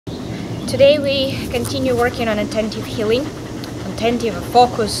Today we continue working on attentive healing, attentive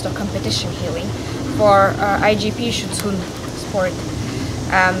focused or competition healing for IGP Shih Tzu sport.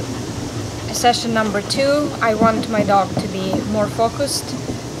 Session number 2, I want my dog to be more focused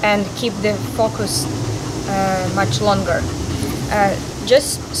and keep the focus much longer.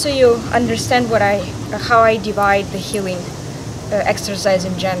 Just so you understand how I divide the healing exercise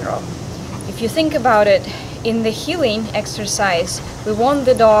in general. If you think about it, in the healing exercise, we want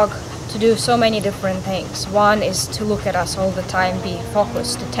the dog to do so many different things. One is to look at us all the time, be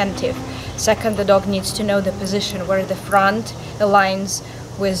focused, attentive. Second, the dog needs to know the position where the front aligns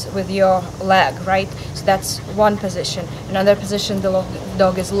with your leg, right? So that's one position. Another position, the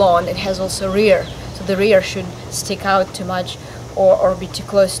dog is long. It has also rear, so the rear should stick out too much or be too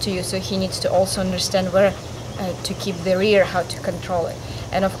close to you. So he needs to also understand where to keep the rear, how to control it.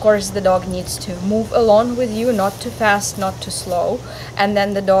 And of course the dog needs to move along with you, not too fast, not too slow. And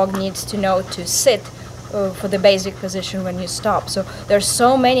then the dog needs to know to sit for the basic position when you stop. So there's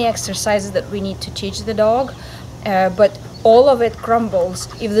so many exercises that we need to teach the dog, but all of it crumbles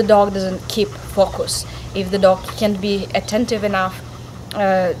if the dog doesn't keep focus, if the dog can't be attentive enough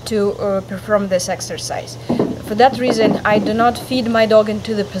to perform this exercise. For that reason, I do not feed my dog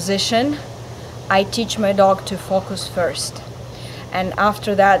into the position. I teach my dog to focus first. And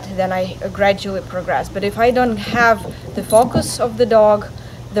after that, then I gradually progress. But if I don't have the focus of the dog,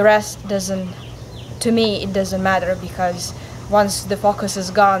 the rest doesn't, to me, it doesn't matter, because once the focus is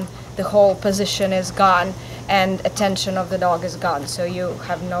gone, the whole position is gone and attention of the dog is gone. So you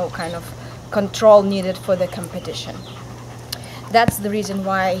have no kind of control needed for the competition. That's the reason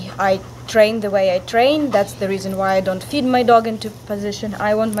why I train the way I train. That's the reason why I don't feed my dog into position.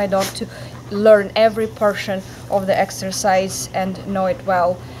 I want my dog to learn every portion of the exercise and know it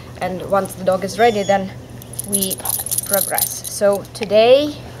well. And once the dog is ready, then we progress. So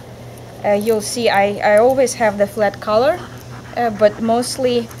today, you'll see I always have the flat collar, but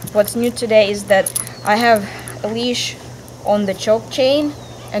mostly what's new today is that I have a leash on the choke chain,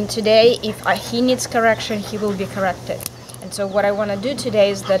 and today if he needs correction, he will be corrected. And so what I want to do today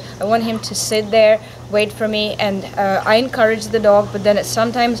is that I want him to sit there, wait for me, and I encourage the dog, but then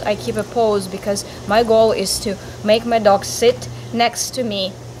sometimes I keep a pause, because my goal is to make my dog sit next to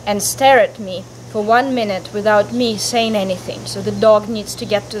me and stare at me for 1 minute without me saying anything. So the dog needs to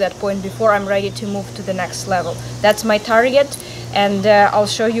get to that point before I'm ready to move to the next level. That's my target, and I'll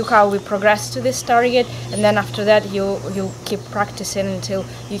show you how we progress to this target, and then after that you'll keep practicing until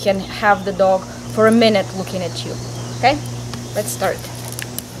you can have the dog for a minute looking at you. Okay, let's start.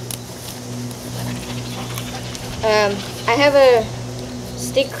 I have a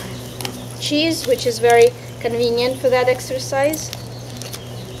stick cheese, which is very convenient for that exercise,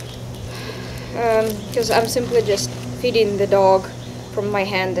 because I'm simply just feeding the dog from my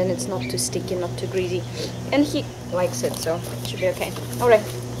hand, and it's not too sticky, not too greasy, and he likes it, so it should be okay. All right,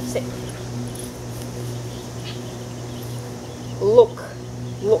 sit. Look,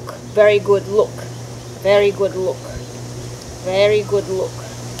 look, very good look, very good look. Very good look.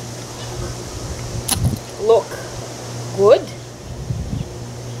 Look. Good.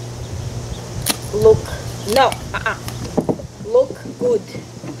 Look. No. Look good.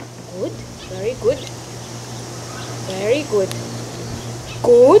 Good. Very good. Very good.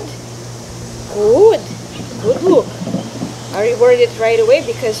 Good. Good. Good look. I reward it right away,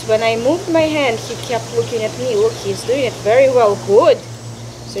 because when I moved my hand, he kept looking at me. Look, he's doing it very well. Good.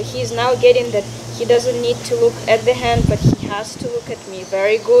 So he's now getting that he doesn't need to look at the hand, but he has to look at me.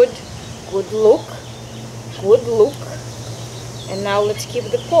 Very good. Good look. Good look. And now let's keep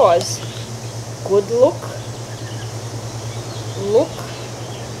the pause. Good look. Look.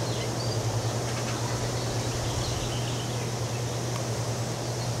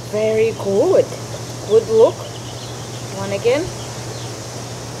 Very good. Good look. One again.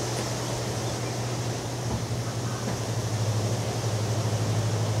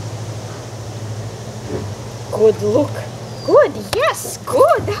 Good look. Good, yes,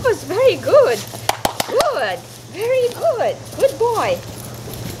 good. That was very good. Good, very good. Good boy.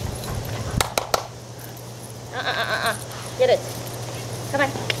 Get it. Come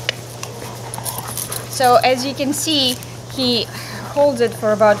on. So as you can see, he holds it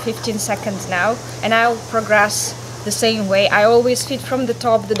for about 15 seconds now, and I'll progress the same way. I always feed from the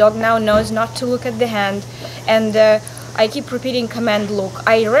top. The dog now knows not to look at the hand, and I keep repeating command look.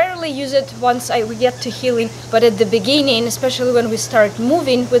 I rarely use it once we get to healing, but at the beginning, especially when we start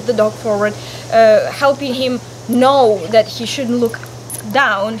moving with the dog forward, helping him know that he shouldn't look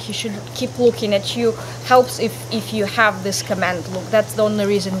down, he should keep looking at you, helps if you have this command look. That's the only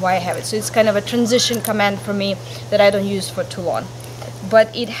reason why I have it. So it's kind of a transition command for me that I don't use for too long.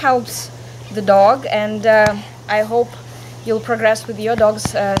 But it helps the dog, and I hope you'll progress with your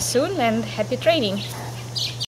dogs soon, and happy training.